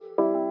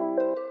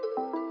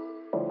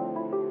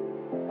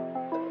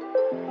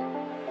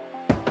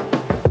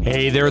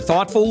Hey there,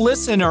 thoughtful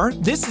listener.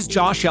 This is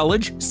Josh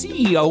Elledge,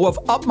 CEO of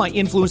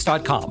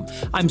UpMyInfluence.com.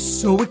 I'm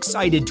so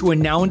excited to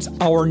announce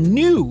our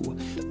new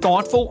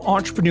Thoughtful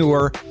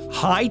Entrepreneur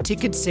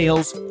high-ticket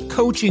sales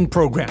coaching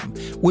program,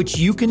 which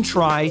you can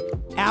try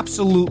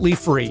absolutely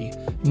free.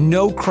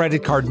 No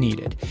credit card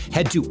needed.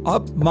 Head to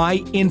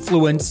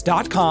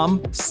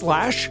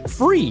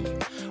UpMyInfluence.com/free.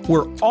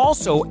 We're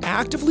also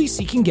actively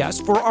seeking guests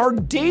for our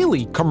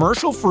daily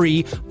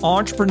commercial-free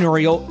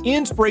entrepreneurial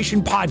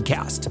inspiration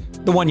podcast,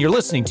 the one you're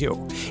listening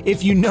to.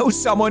 If you know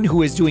someone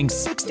who is doing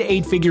 6 to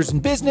 8 figures in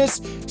business,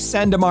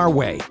 send them our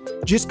way.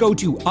 Just go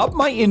to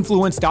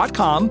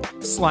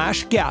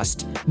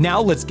UpMyInfluence.com/guest.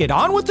 Now let's get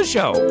on with the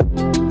show.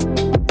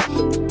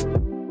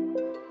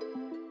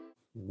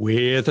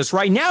 With us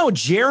right now,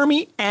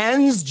 Jeremy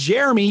Enns.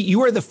 Jeremy,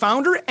 you are the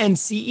founder and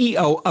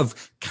CEO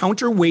of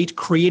Counterweight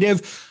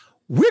Creative.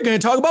 We're going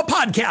to talk about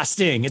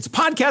podcasting. It's a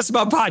podcast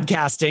about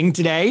podcasting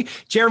today.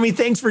 Jeremy,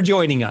 thanks for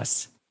joining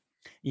us.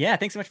 Yeah,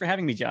 thanks so much for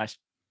having me, Josh.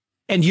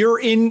 And you're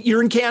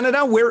in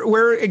Canada.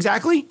 Where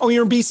exactly? Oh,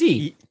 you're in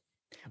BC.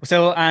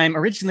 So I'm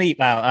originally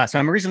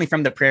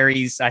from the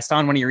prairies. I saw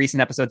in one of your recent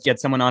episodes, you had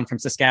someone on from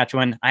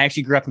Saskatchewan. I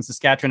actually grew up in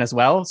Saskatchewan as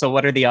well. So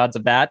what are the odds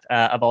of that,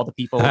 of all the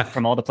people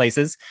from all the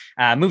places?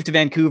 Moved to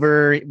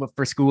Vancouver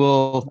for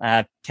school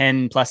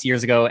 10 plus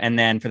years ago. And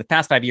then for the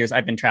past 5 years,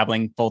 I've been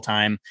traveling full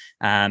time.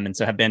 And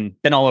so have been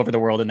all over the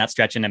world in that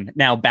stretch. And I'm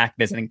now back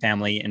visiting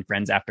family and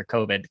friends after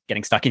COVID,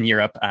 getting stuck in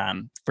Europe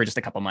for just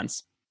a couple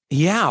months.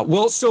 Yeah.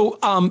 Well, so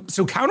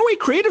Counterweight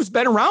Creative's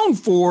been around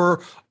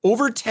for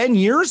over 10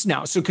 years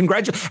now. So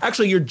congratulations.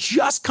 Actually, you're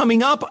just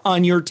coming up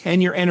on your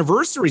 10-year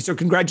anniversary. So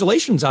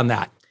congratulations on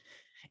that.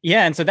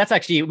 Yeah. And so that's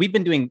actually, we've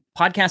been doing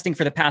podcasting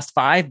for the past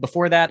 5.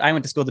 Before that, I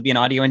went to school to be an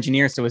audio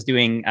engineer. So I was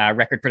doing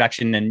record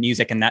production and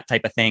music and that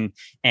type of thing,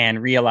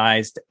 and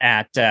realized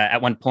at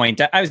one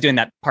point, I was doing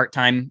that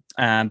part-time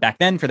back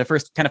then for the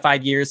first kind of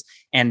 5 years.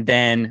 And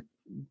then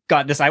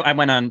got this.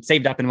 I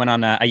saved up and went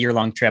on a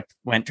year-long trip,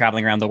 went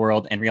traveling around the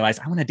world, and realized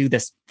I want to do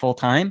this full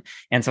time.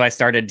 And so I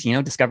started,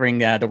 discovering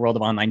the world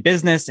of online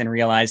business, and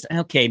realized,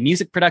 okay,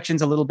 music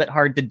production's a little bit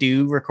hard to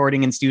do,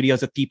 recording in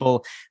studios with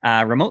people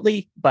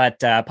remotely, but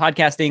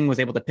podcasting was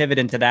able to pivot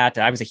into that.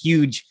 I was a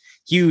huge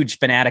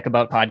fanatic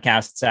about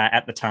podcasts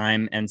at the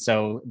time. And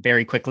so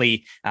very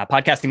quickly,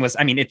 podcasting was,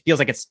 it feels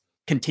like it's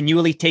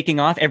continually taking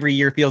off. Every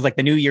year feels like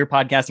the new year.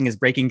 Podcasting is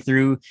breaking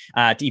through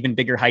to even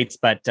bigger heights.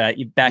 But back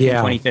in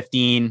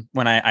 2015,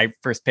 when I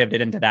first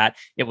pivoted into that,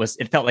 it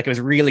felt like it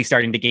was really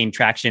starting to gain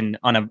traction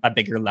on a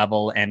bigger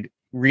level, and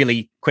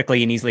really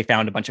quickly and easily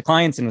found a bunch of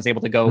clients and was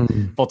able to go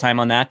full time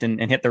on that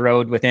and hit the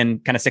road within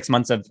kind of 6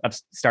 months of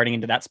starting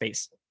into that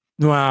space.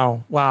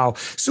 Wow.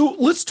 So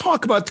let's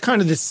talk about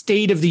kind of the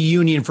state of the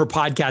union for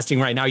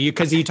podcasting right now.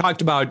 Because you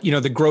talked about,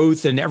 the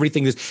growth and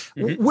everything.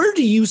 Where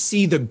do you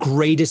see the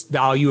greatest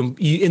value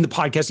in the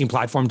podcasting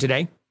platform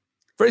today,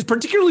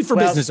 particularly for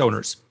business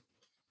owners?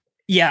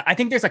 Yeah, I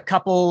think there's a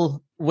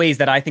couple ways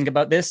that I think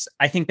about this.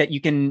 I think that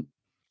you can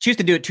choose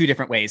to do it 2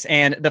 different ways.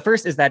 And the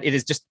first is that it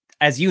is just,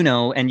 as you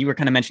know, and you were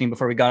kind of mentioning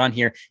before we got on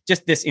here,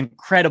 just this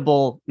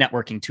incredible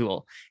networking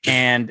tool,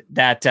 and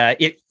that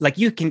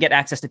you can get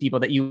access to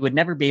people that you would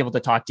never be able to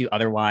talk to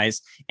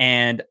otherwise.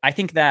 And I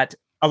think that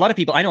I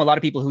know a lot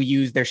of people who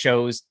use their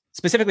shows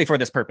specifically for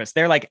this purpose.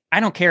 They're like, I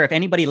don't care if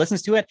anybody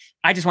listens to it.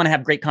 I just want to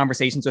have great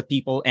conversations with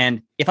people.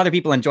 And if other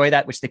people enjoy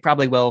that, which they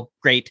probably will,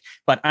 great.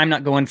 But I'm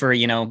not going for,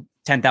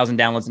 10,000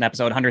 downloads an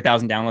episode,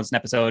 100,000 downloads an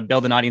episode,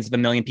 build an audience of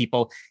 1 million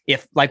people.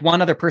 If like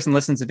one other person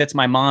listens, if it's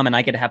my mom and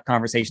I get to have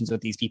conversations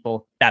with these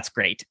people, that's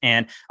great.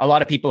 And a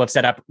lot of people have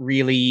set up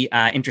really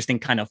interesting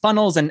kind of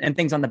funnels and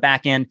things on the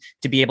back end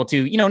to be able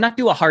to, not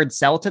do a hard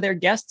sell to their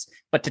guests,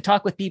 but to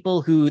talk with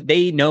people who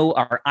they know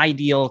are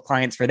ideal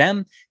clients for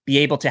them, be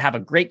able to have a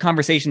great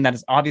conversation that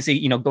is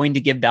obviously, going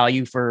to give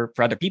value for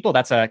other people.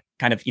 That's a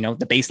kind of,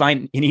 the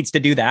baseline. It needs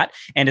to do that,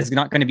 and is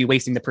not going to be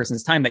wasting the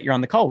person's time that you're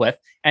on the call with.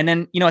 And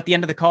then, at the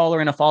end of the call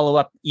or in a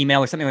follow-up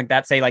email or something like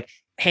that, say like,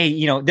 hey,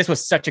 this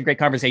was such a great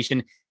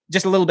conversation.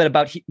 Just a little bit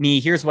about me.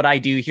 Here's what I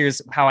do. Here's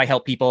how I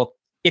help people.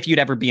 If you'd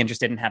ever be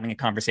interested in having a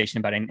conversation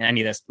about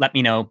any of this, let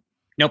me know.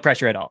 No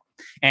pressure at all.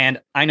 And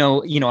I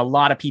know, a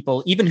lot of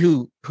people, even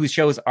whose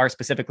shows are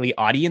specifically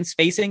audience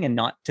facing and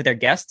not to their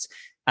guests.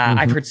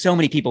 I've heard so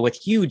many people with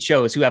huge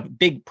shows who have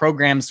big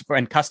programs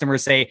and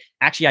customers say,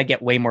 actually, I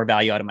get way more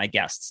value out of my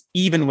guests,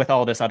 even with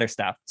all this other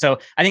stuff. So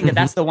I think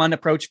that's the one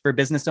approach for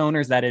business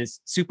owners that is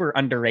super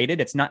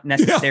underrated. It's not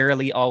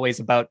necessarily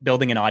always about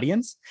building an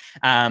audience.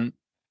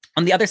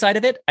 On the other side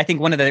of it, I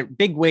think one of the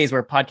big ways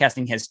where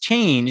podcasting has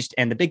changed,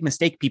 and the big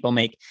mistake people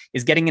make,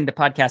 is getting into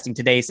podcasting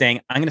today saying,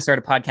 I'm going to start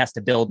a podcast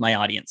to build my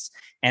audience.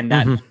 And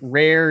that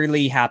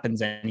rarely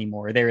happens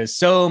anymore. There is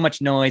so much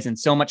noise and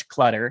so much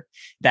clutter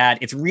that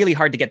it's really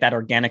hard to get that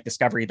organic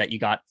discovery that you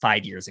got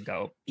 5 years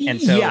ago.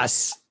 And so,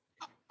 yes.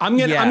 I'm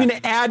gonna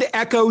add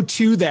echo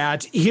to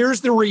that.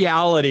 Here's the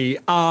reality: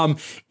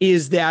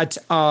 is that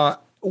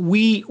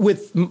we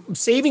with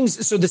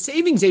savings. So the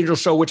Savings Angel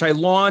Show, which I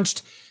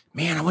launched,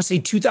 I want to say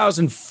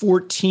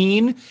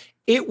 2014.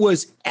 It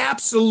was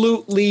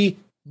absolutely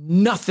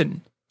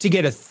nothing to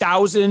get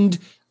 1,000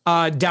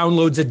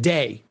 downloads a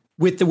day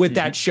with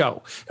that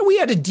show. And we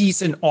had a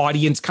decent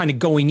audience kind of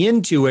going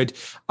into it.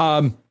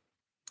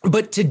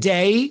 But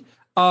today,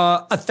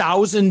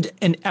 1,000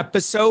 an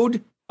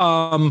episode,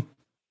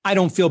 I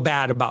don't feel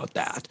bad about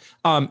that.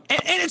 And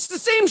it's the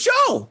same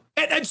show.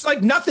 And it's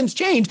like nothing's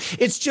changed.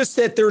 It's just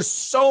that there's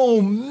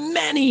so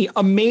many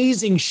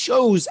amazing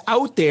shows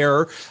out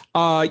there,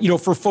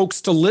 for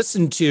folks to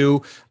listen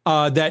to,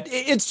 that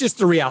it's just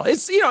the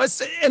reality.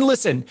 And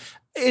listen,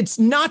 it's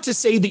not to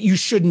say that you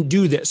shouldn't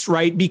do this,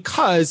 right?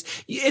 Because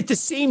at the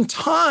same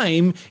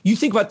time, you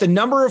think about the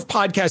number of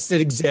podcasts that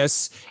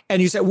exists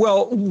and you say,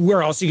 well,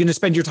 where else are you going to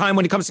spend your time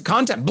when it comes to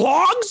content?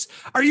 Blogs?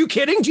 Are you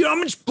kidding? Do you know how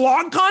much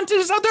blog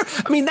content is out there?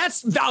 I mean,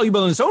 that's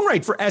valuable in its own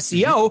right for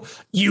SEO.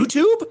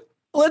 YouTube?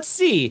 Let's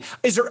see.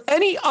 Is there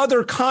any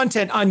other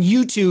content on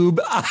YouTube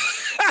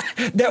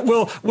that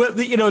will,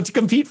 to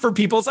compete for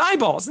people's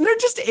eyeballs? And there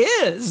just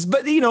is.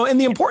 But,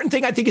 and the important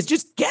thing I think is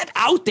just get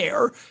out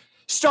there.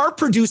 Start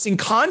producing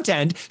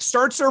content,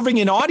 start serving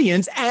an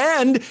audience,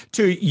 and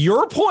to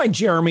your point,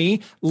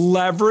 Jeremy,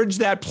 leverage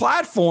that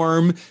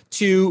platform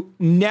to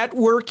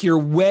network your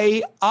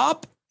way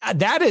up.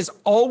 That is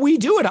all we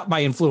do at Up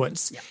My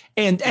Influence. Yeah.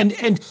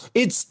 And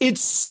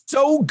it's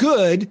so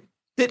good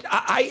that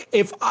I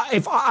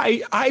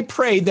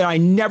pray that I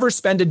never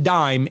spend a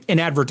dime in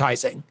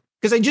advertising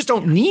because I just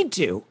don't need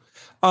to.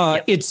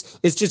 It's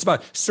just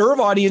about serve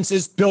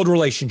audiences, build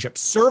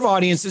relationships, high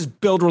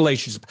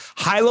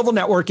level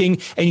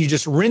networking, and you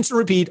just rinse and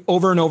repeat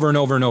over and over and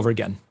over and over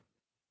again.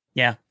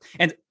 Yeah.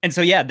 And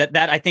so,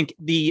 that I think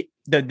the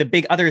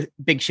other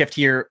big shift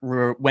here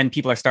when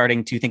people are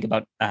starting to think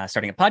about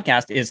starting a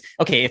podcast is,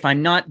 okay, if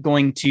I'm not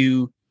going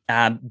to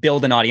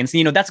build an audience,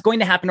 that's going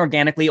to happen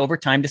organically over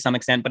time to some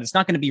extent, but it's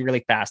not going to be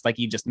really fast, like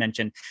you just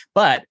mentioned.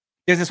 But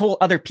there's this whole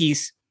other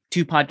piece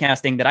to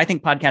podcasting that I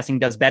think podcasting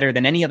does better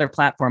than any other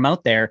platform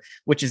out there,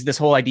 which is this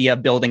whole idea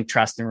of building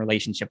trust and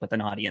relationship with an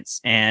audience.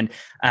 And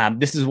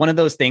this is one of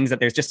those things that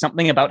there's just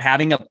something about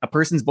having a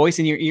person's voice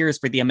in your ears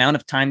for the amount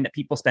of time that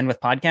people spend with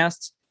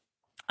podcasts.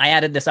 I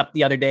added this up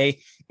the other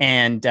day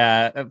and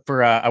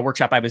for a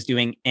workshop I was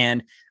doing,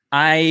 and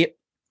I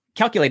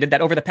calculated that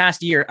over the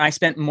past year, I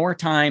spent more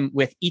time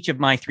with each of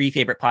my 3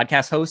 favorite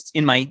podcast hosts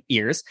in my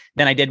ears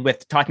than I did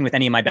with talking with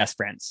any of my best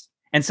friends.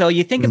 And so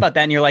you think about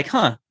that and you're like,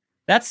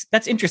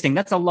 that's interesting.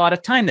 That's a lot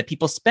of time that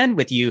people spend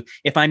with you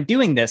if I'm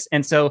doing this.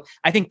 And so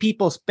I think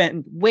people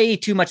spend they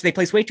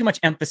place way too much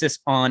emphasis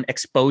on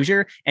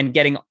exposure and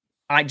getting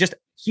just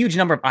huge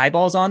number of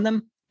eyeballs on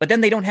them. But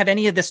then they don't have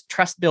any of this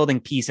trust building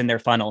piece in their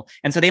funnel.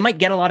 And so they might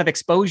get a lot of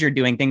exposure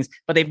doing things,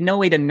 but they've no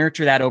way to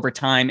nurture that over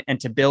time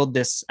and to build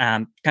this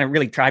kind of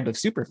really tribe of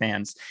super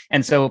fans.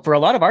 And so for a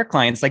lot of our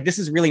clients, like this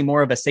is really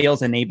more of a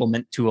sales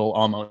enablement tool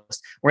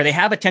almost, where they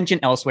have attention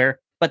elsewhere.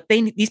 But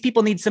these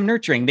people need some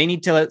nurturing. They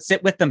need to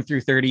sit with them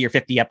through 30 or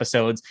 50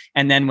 episodes.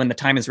 And then when the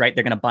time is right,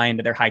 they're going to buy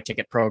into their high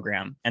ticket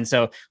program. And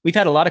so we've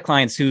had a lot of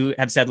clients who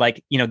have said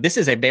this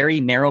is a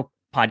very narrow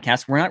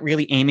podcast. We're not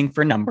really aiming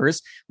for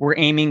numbers. We're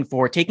aiming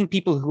for taking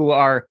people who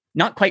are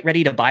not quite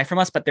ready to buy from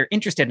us, but they're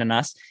interested in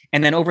us.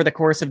 And then over the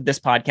course of this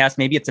podcast,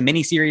 maybe it's a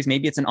mini series,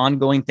 maybe it's an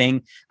ongoing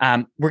thing.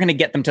 We're going to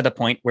get them to the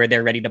point where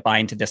they're ready to buy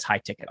into this high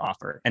ticket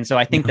offer. And so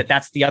I think that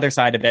that's the other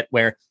side of it,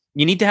 where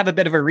you need to have a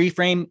bit of a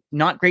reframe,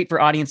 not great for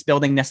audience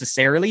building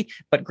necessarily,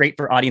 but great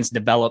for audience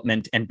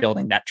development and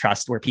building that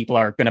trust where people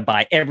are going to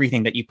buy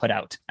everything that you put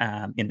out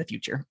in the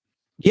future.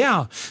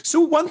 Yeah. So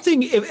one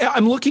thing,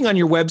 I'm looking on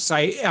your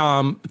website,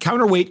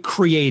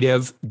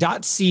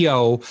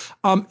 counterweightcreative.co.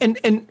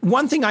 And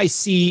one thing I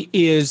see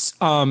is,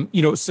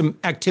 some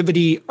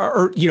activity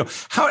or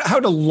how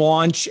to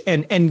launch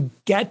and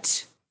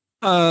get,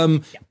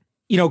 kind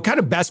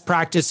of best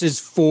practices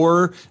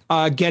for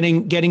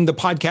getting the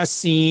podcast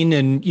seen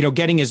and,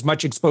 getting as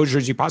much exposure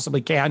as you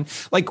possibly can.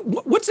 Like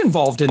what's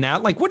involved in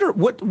that? Like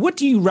what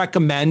do you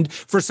recommend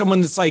for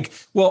someone that's like,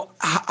 well,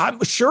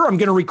 I'm sure I'm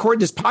going to record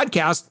this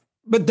podcast,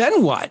 but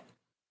then what?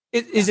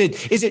 Is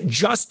it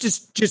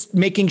just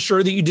making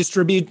sure that you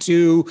distribute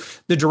to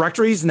the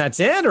directories and that's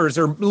it? Or is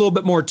there a little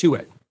bit more to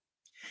it?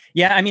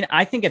 Yeah, I mean,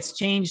 I think it's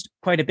changed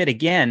quite a bit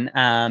again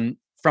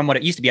from what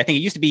it used to be. I think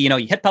it used to be,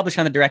 you hit publish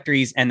on the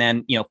directories and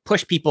then,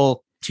 push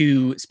people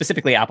to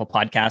specifically Apple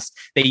Podcasts.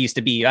 They used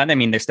to be,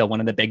 they're still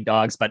one of the big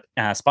dogs, but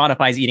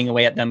Spotify's eating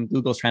away at them.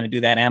 Google's trying to do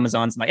that.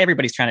 Amazon's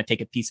everybody's trying to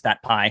take a piece of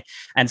that pie.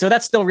 And so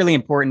that's still really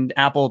important.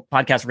 Apple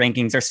Podcast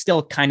rankings are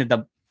still kind of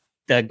the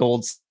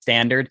gold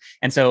standard.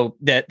 And so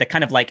the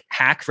kind of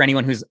hack for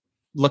anyone who's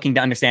looking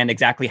to understand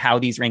exactly how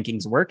these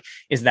rankings work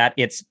is that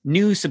it's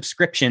new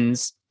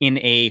subscriptions in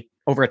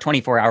over a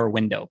 24-hour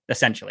window,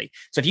 essentially.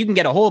 So if you can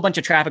get a whole bunch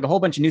of traffic, a whole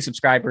bunch of new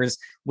subscribers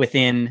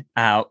within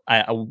a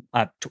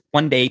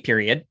 1-day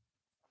period,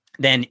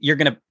 then you're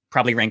going to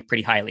probably rank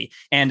pretty highly.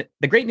 And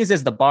the great news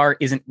is the bar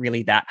isn't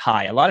really that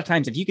high. A lot of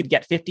times, if you could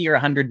get 50 or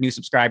 100 new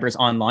subscribers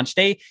on launch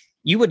day,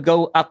 you would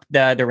go up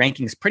the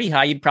rankings pretty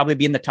high. You'd probably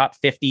be in the top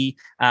 50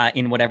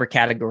 in whatever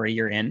category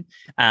you're in.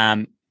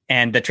 And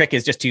And the trick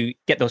is just to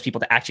get those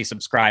people to actually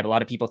subscribe. A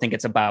lot of people think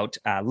it's about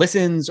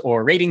listens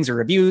or ratings or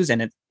reviews,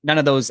 and none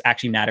of those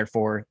actually matter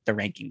for the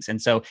rankings.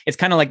 And so it's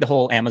kind of like the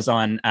whole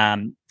Amazon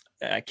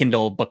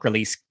Kindle book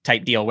release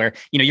type deal where,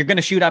 you're going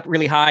to shoot up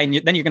really high and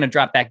then you're going to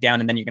drop back down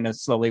and then you're going to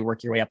slowly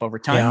work your way up over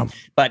time. Yeah.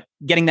 But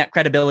getting that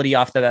credibility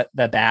off the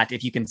bat,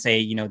 if you can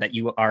say, that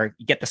you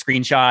get the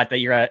screenshot that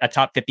you're a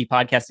top 50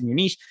 podcast in your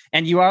niche,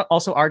 and you are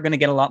going to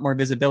get a lot more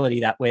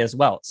visibility that way as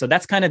well. So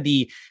that's kind of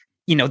the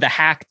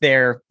hack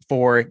there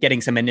for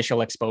getting some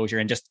initial exposure.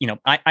 And just,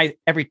 I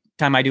every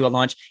time I do a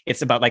launch,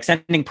 it's about like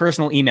sending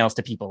personal emails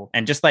to people,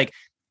 and just like,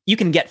 you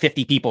can get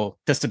 50 people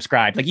to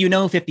subscribe. Like,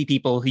 50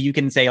 people who you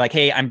can say like,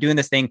 hey, I'm doing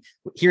this thing.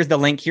 Here's the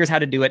link. Here's how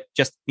to do it.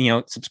 Just,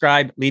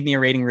 subscribe, leave me a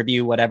rating,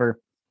 review, whatever.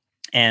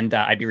 And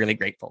I'd be really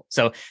grateful.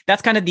 So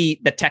that's kind of the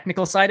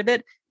technical side of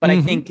it. But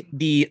I think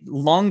the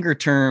longer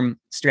term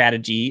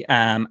strategy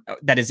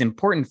that is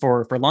important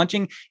for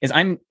launching is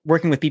I'm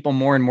working with people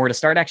more and more to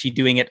start actually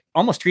doing it,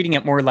 almost treating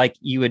it more like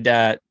you would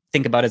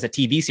think about as a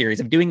TV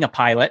series, of doing a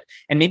pilot.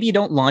 And maybe you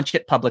don't launch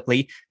it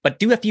publicly, but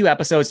do a few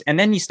episodes and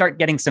then you start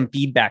getting some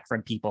feedback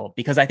from people.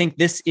 Because I think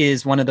this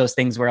is one of those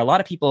things where a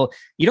lot of people,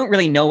 you don't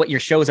really know what your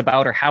show is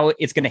about or how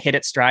it's going to hit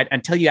its stride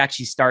until you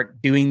actually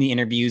start doing the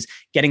interviews,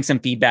 getting some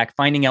feedback,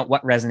 finding out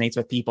what resonates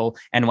with people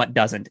and what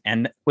doesn't.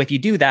 And if you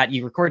do that,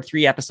 you record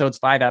 3 episodes,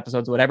 5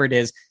 episodes, whatever it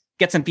is,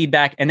 get some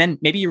feedback, and then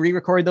maybe you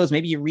re-record those,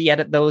 maybe you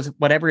re-edit those,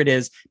 whatever it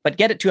is, but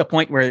get it to a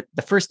point where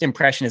the first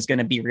impression is going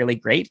to be really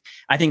great.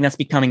 I think that's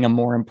becoming a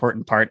more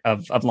important part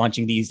of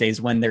launching these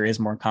days when there is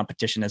more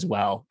competition as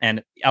well.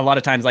 And a lot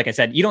of times, like I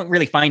said, you don't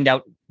really find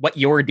out what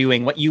you're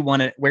doing, where you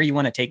want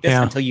to take this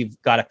until you've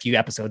got a few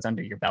episodes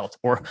under your belt,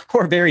 or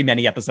very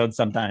many episodes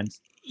sometimes.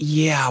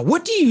 Yeah.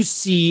 What do you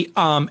see?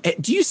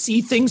 Do you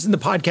see things in the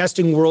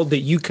podcasting world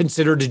that you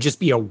consider to just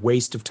be a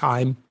waste of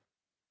time?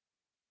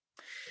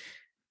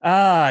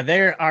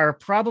 There are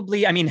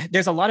probably,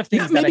 there's a lot of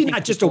things maybe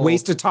not just a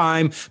waste of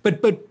time,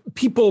 but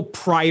people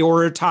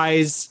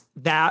prioritize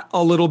that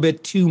a little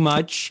bit too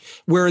much,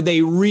 where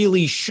they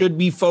really should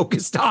be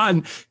focused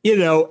on,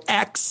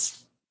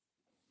 X.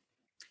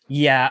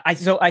 Yeah.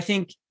 So I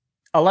think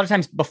a lot of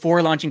times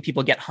before launching,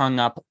 people get hung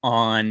up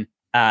on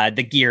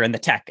the gear and the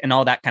tech and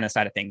all that kind of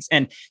side of things.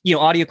 And,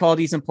 audio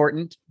quality is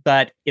important,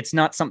 but it's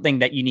not something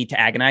that you need to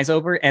agonize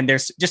over. And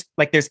there's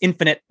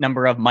infinite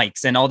number of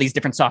mics and all these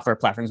different software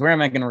platforms. Where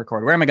am I going to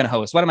record? Where am I going to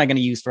host? What am I going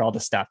to use for all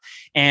this stuff?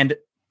 And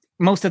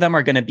most of them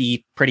are going to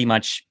be pretty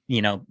much,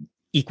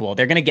 equal.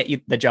 They're going to get you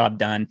the job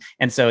done.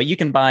 And so you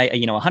can buy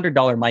a,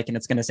 $100 mic and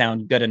it's going to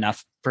sound good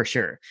enough for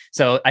sure.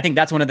 So I think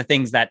that's one of the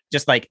things that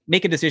just like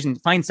make a decision,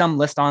 find some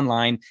list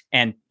online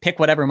and pick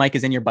whatever mic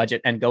is in your budget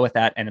and go with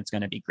that. And it's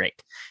going to be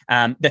great.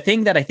 The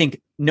thing that I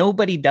think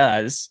nobody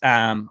does,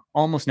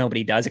 almost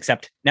nobody does,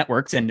 except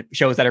networks and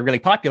shows that are really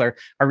popular,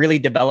 are really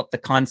develop the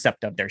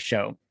concept of their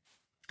show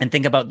and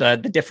think about the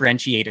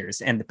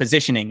differentiators and the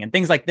positioning and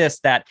things like this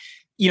that,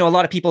 a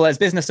lot of people as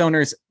business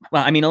owners,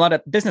 a lot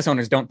of business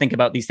owners don't think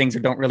about these things or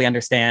don't really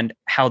understand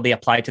how they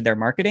apply to their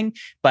marketing.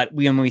 But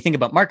when we think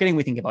about marketing,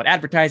 we think about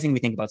advertising, we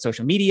think about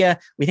social media,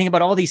 we think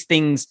about all these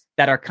things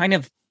that are kind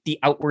of the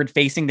outward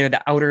facing. They're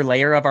the outer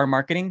layer of our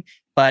marketing.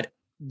 But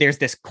there's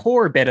this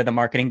core bit of the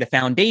marketing, the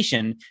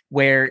foundation,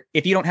 where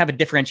if you don't have a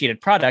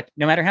differentiated product,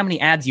 no matter how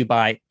many ads you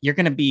buy, it's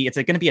going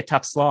to be a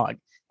tough slog.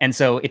 And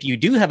so if you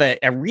do have a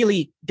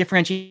really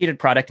differentiated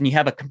product and you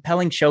have a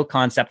compelling show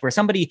concept where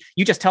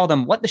you just tell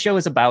them what the show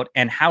is about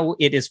and how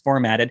it is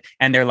formatted,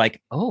 and they're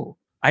like, oh,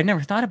 I've never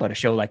thought about a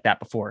show like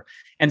that before.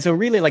 And so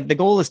really like the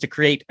goal is to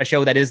create a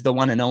show that is the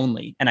one and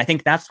only. And I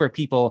think that's where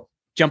people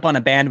jump on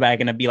a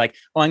bandwagon and be like,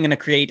 oh, I'm going to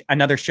create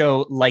another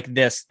show like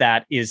this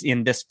that is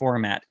in this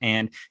format.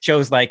 And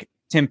shows like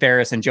Tim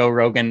Ferriss and Joe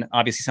Rogan,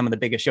 obviously some of the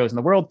biggest shows in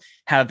the world,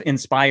 have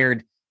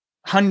inspired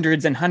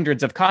hundreds and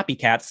hundreds of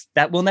copycats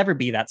that will never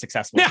be that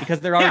successful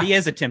because there already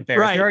is a Tim Ferriss.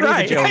 Right, there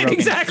already is a Joe Rogan.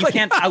 Exactly. You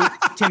can't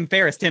out Tim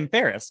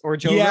Ferriss or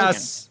Joe Rogan.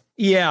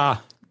 Yeah.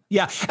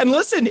 Yeah. And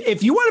listen,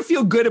 if you want to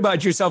feel good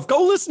about yourself,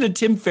 go listen to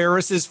Tim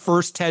Ferriss's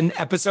first 10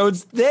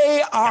 episodes.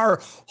 They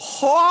are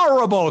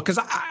horrible. Because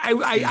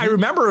I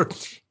remember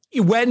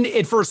when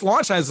it first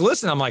launched, I was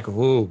listening. I'm like,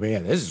 oh,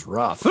 man, this is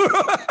rough.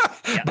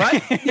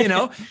 But,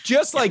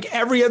 just like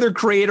every other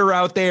creator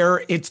out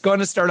there, it's going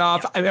to start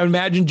off. I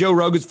imagine Joe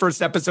Rogan's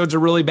first episodes are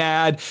really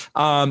bad.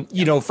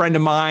 A friend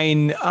of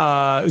mine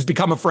who's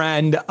become a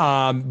friend,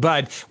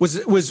 but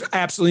was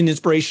absolutely an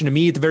inspiration to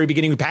me at the very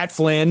beginning with Pat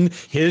Flynn.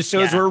 His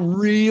shows were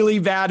really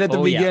bad at the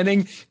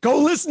beginning. Go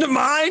listen to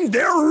mine.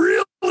 They're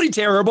really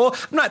terrible.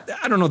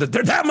 I don't know that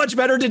they're that much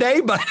better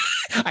today, but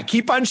I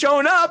keep on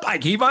showing up. I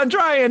keep on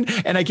trying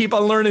and I keep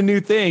on learning new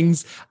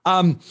things.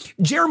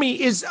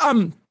 Jeremy,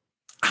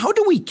 how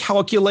do we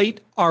calculate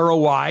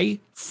ROI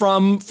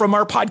from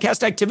our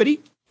podcast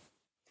activity?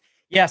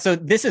 Yeah. So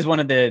this is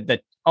one of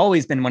the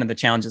always been one of the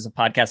challenges of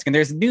podcasting. And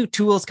there's new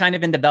tools kind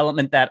of in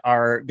development that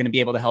are going to be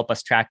able to help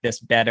us track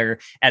this better,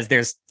 as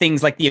there's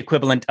things like the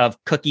equivalent of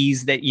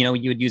cookies that, you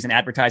would use in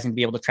advertising to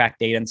be able to track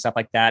data and stuff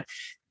like that.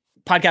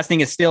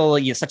 podcasting is still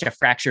such a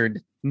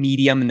fractured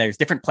medium, and there's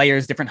different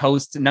players, different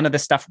hosts. None of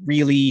this stuff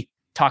really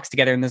talks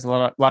together, and there's a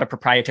lot of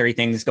proprietary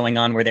things going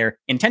on where they're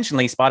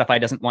intentionally, Spotify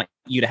doesn't want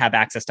you to have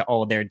access to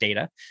all of their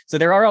data. So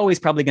there are always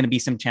probably going to be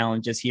some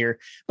challenges here.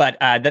 But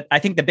I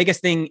think the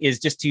biggest thing is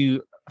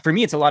for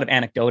me, it's a lot of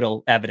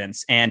anecdotal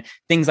evidence and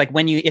things like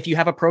if you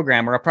have a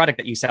program or a product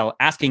that you sell,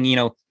 asking,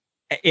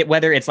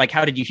 whether it's like,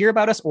 how did you hear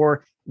about us,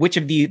 or which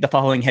of the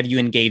following have you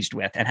engaged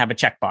with, and have a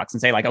checkbox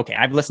and say like, okay,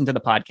 I've listened to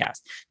the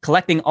podcast.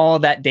 Collecting all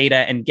that data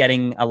and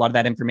getting a lot of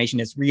that information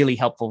is really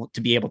helpful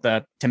to be able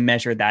to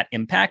measure that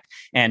impact.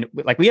 And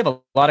like, we have a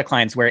lot of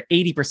clients where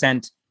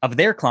 80% of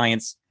their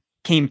clients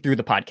came through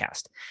the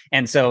podcast.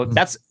 And so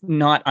that's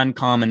not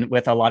uncommon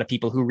with a lot of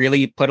people who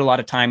really put a lot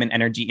of time and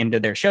energy into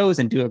their shows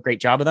and do a great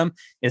job of them,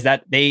 is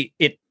that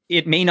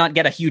it may not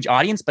get a huge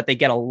audience, but they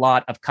get a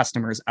lot of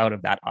customers out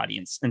of that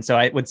audience. And so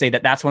I would say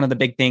that that's one of the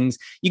big things.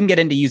 You can get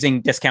into using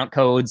discount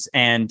codes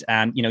and,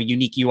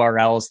 unique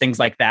URLs, things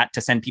like that to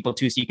send people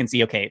to, so you can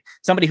see, okay,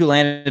 somebody who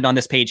landed on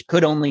this page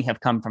could only have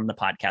come from the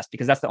podcast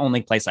because that's the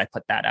only place I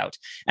put that out.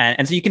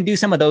 And so you can do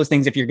some of those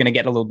things if you're going to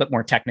get a little bit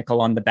more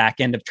technical on the back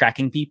end of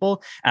tracking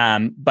people.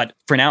 But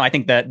for now, I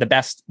think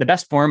the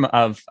best form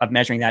of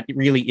measuring that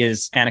really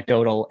is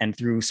anecdotal and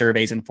through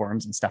surveys and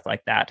forums and stuff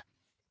like that.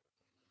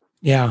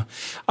 Yeah.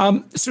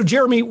 So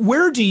Jeremy, there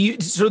are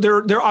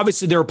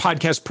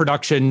podcast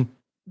production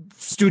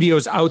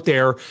studios out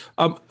there.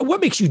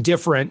 What makes you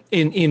different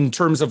in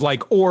terms of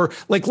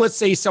let's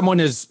say someone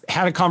has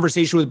had a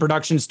conversation with a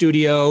production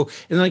studio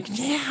and like,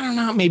 I don't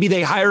know, maybe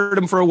they hired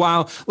them for a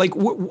while. Like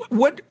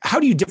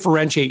how do you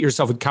differentiate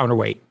yourself with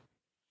Counterweight?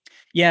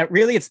 Yeah,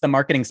 really, it's the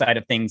marketing side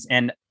of things.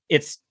 And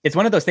it's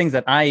one of those things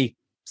that I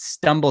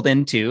stumbled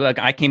into.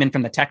 I came in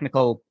from the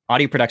technical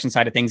audio production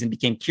side of things and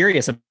became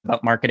curious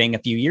about marketing a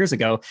few years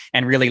ago,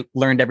 and really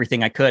learned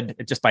everything I could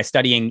just by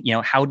studying,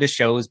 how do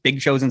shows, big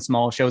shows and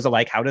small shows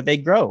alike, how do they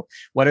grow?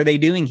 What are they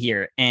doing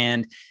here?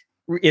 And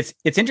it's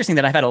interesting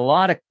that I've had a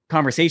lot of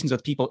conversations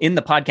with people in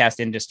the podcast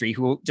industry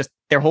who just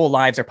their whole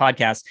lives are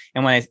podcasts.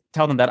 And when I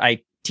tell them that I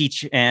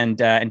teach and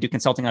do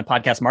consulting on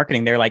podcast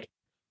marketing, they're like,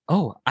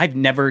 oh, I've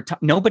never,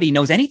 nobody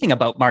knows anything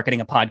about marketing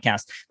a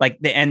podcast.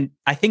 And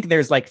I think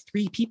there's like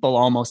 3 people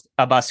almost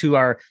of us who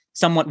are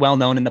somewhat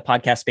well-known in the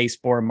podcast space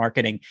for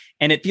marketing.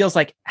 And it feels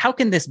like, how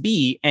can this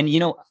be? And,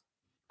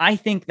 I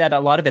think that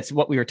a lot of it's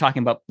what we were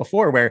talking about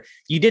before, where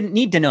you didn't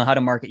need to know how to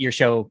market your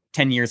show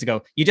 10 years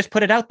ago. You just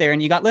put it out there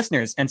and you got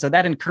listeners. And so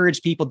that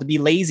encouraged people to be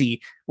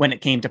lazy when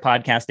it came to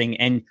podcasting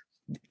and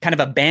kind of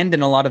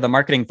abandon a lot of the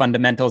marketing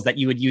fundamentals that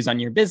you would use on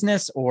your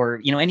business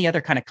or, any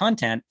other kind of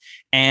content,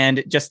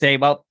 and just say,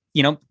 well,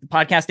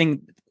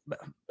 podcasting,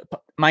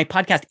 my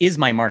podcast is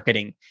my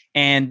marketing.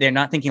 And they're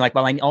not thinking like,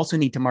 well, I also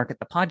need to market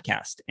the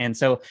podcast. And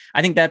so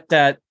I think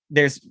that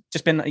there's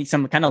just been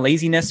some kind of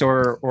laziness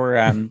or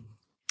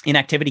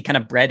inactivity kind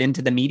of bred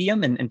into the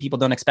medium, and people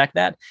don't expect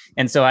that.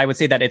 And so I would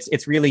say that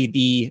it's really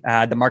the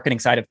marketing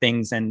side of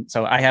things. And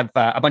so I have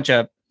a bunch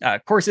of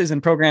courses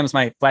and programs.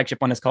 My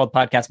flagship one is called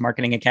Podcast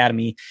Marketing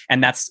Academy.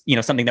 And that's,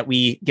 something that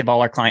we give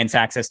all our clients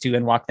access to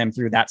and walk them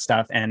through that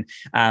stuff, and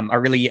are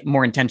really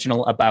more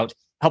intentional about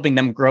helping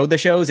them grow the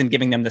shows and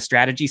giving them the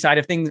strategy side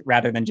of things,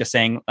 rather than just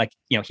saying like,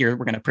 here,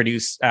 we're going to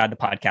produce the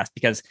podcast.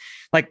 Because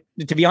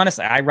to be honest,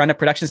 I run a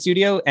production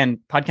studio, and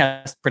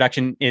podcast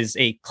production is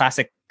a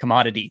classic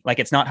commodity. Like,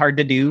 it's not hard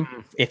to do.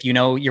 If you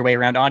know your way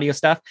around audio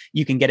stuff,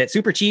 you can get it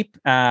super cheap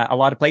a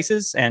lot of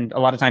places. And a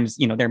lot of times,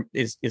 there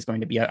is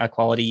going to be a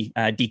quality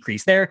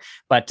decrease there.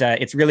 But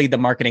it's really the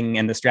marketing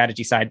and the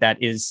strategy side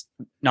that is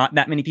not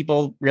that many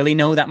people really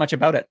know that much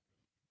about it.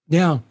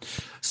 Yeah.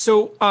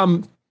 So,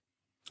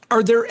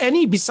 are there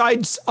any,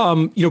 besides,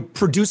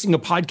 producing a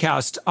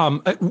podcast,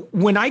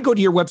 when I go to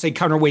your website,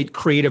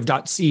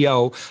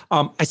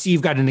 counterweightcreative.co, I see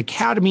you've got an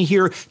academy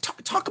here.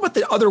 Talk about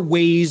the other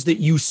ways that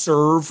you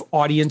serve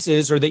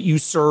audiences or that you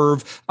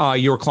serve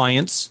your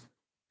clients.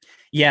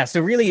 Yeah.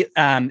 So really,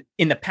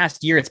 in the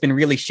past year, it's been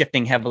really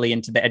shifting heavily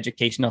into the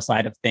educational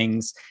side of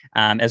things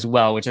as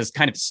well, which has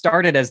kind of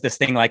started as this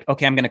thing like,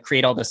 okay, I'm going to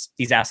create all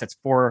these assets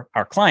for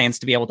our clients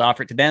to be able to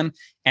offer it to them.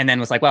 And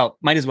then was like, well,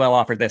 might as well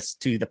offer this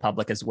to the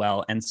public as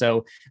well. And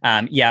so,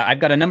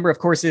 I've got a number of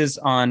courses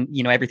on,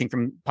 everything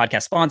from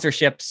podcast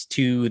sponsorships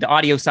to the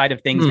audio side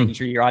of things, making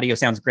sure your audio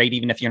sounds great,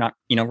 even if you're not,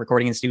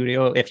 recording in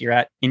studio, if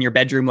you're in your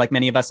bedroom, like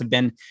many of us have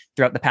been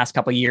throughout the past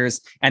couple of years.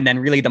 And then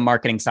really the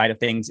marketing side of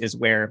things is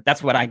where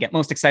that's what I get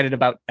most excited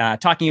about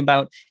talking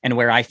about, and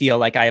where I feel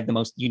like I have the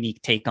most unique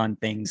take on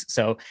things.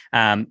 So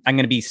I'm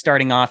going to be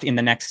starting off in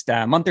the next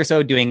month or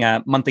so, doing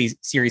a monthly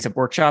series of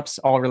workshops,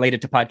 all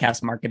related to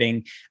podcast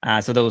marketing.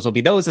 So those will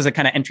be those as a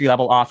kind of entry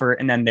level offer.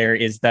 And then there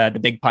is the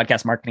big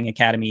Podcast Marketing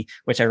Academy,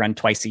 which I run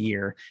twice a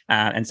year.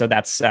 And so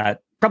that's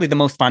probably the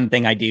most fun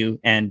thing I do.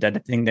 And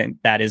the thing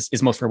that is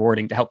most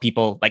rewarding to help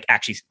people like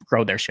actually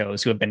grow their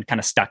shows who have been kind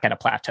of stuck at a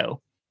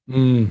plateau.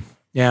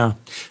 Yeah,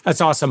 that's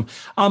awesome.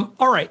 All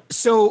right.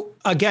 So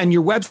again,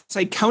 your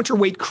website,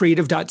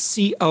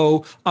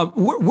 counterweightcreative.co,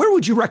 where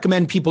would you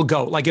recommend people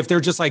go? Like if they're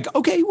just like,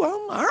 okay,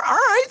 well, all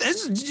right,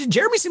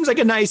 Jeremy seems like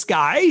a nice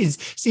guy. He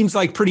seems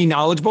like pretty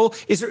knowledgeable.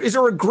 Is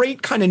there a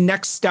great kind of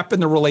next step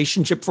in the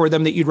relationship for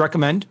them that you'd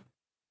recommend?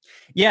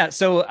 Yeah.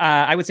 So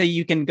I would say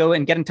you can go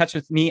and get in touch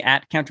with me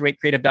at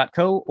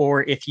counterweightcreative.co,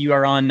 or if you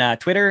are on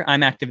Twitter,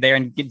 I'm active there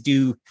and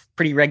do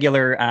pretty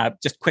regular,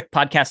 just quick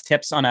podcast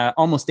tips on a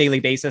almost daily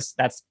basis.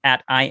 That's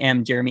at I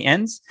am Jeremy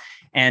Enns.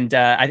 And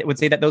I would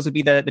say that those would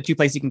be the two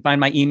places you can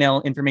find my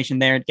email information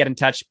there. Get in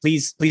touch.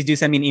 Please do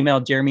send me an email,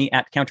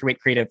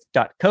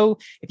 jeremy@counterweightcreative.co.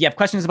 If you have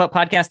questions about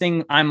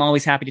podcasting, I'm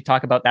always happy to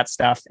talk about that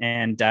stuff,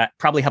 and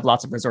probably have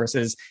lots of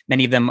resources.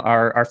 Many of them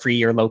are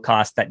free or low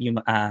cost that you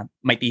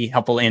might be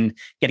helpful in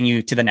getting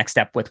you to the next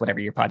step with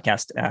whatever your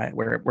podcast,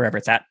 wherever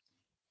it's at.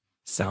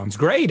 Sounds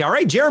great. All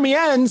right. Jeremy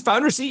Enns,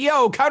 founder,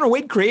 CEO,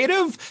 Counterweight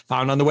Creative,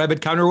 found on the web at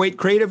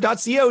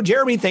counterweightcreative.co.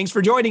 Jeremy, thanks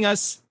for joining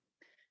us.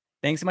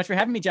 Thanks so much for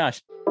having me,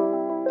 Josh.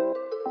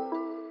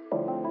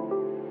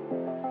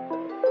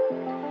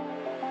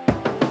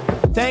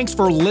 Thanks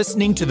for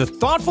listening to the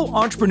Thoughtful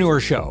Entrepreneur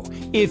Show.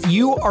 If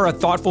you are a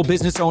thoughtful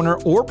business owner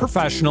or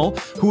professional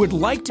who would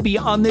like to be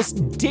on this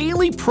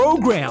daily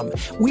program,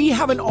 we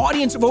have an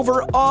audience of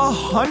over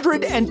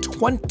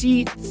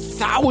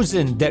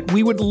 120,000 that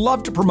we would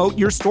love to promote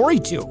your story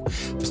to.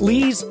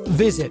 Please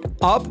visit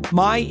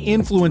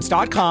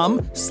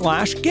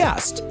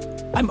upmyinfluence.com/guest.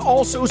 I'm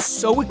also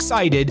so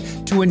excited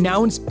to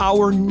announce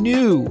our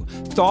new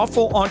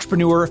Thoughtful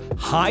Entrepreneur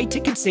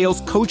high-ticket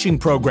sales coaching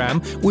program,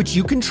 which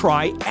you can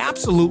try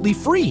absolutely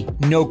free.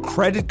 No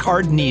credit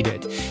card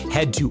needed.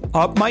 Head to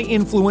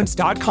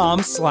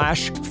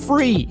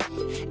upmyinfluence.com/free.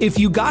 If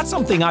you got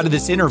something out of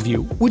this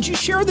interview, would you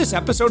share this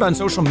episode on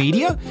social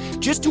media?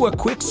 Just do a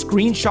quick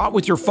screenshot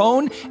with your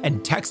phone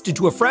and text it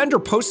to a friend or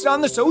post it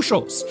on the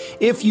socials.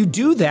 If you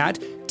do that,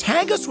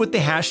 tag us with the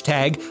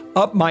hashtag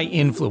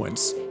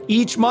 #UpMyInfluence.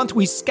 Each month,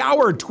 we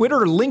scour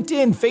Twitter,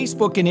 LinkedIn,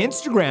 Facebook, and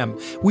Instagram.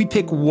 We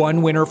pick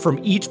one winner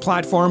from each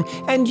platform,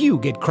 and you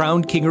get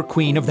crowned king or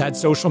queen of that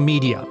social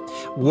media.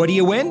 What do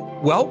you win?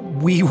 Well,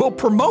 we will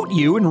promote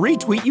you and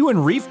retweet you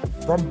and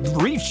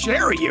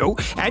reshare you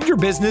and your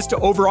business to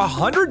over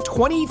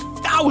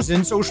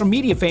 120,000 social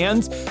media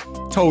fans,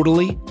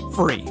 totally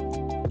free.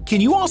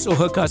 Can you also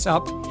hook us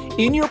up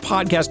in your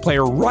podcast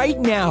player right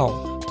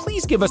now?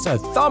 Please give us a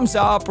thumbs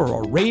up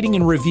or a rating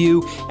and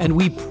review, and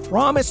we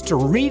promise to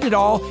read it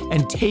all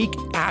and take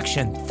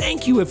action.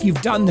 Thank you if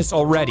you've done this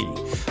already.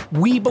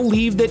 We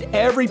believe that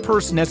every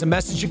person has a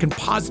message that can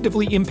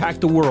positively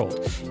impact the world.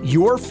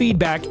 Your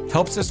feedback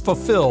helps us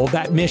fulfill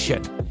that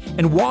mission.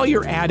 And while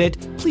you're at it,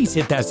 please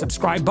hit that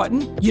subscribe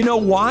button. You know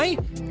why?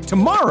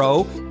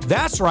 Tomorrow,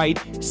 that's right,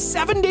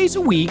 7 days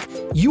a week,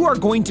 you are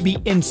going to be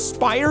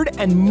inspired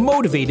and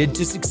motivated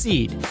to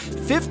succeed.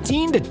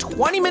 15 to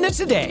 20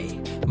 minutes a day.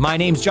 My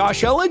name's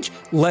Josh Elledge.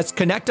 Let's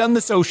connect on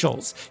the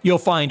socials. You'll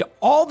find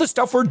all the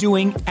stuff we're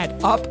doing at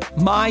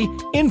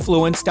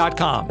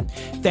upmyinfluence.com.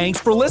 Thanks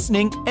for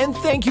listening, and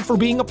thank you for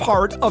being a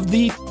part of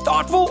the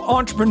Thoughtful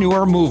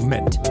Entrepreneur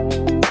Movement.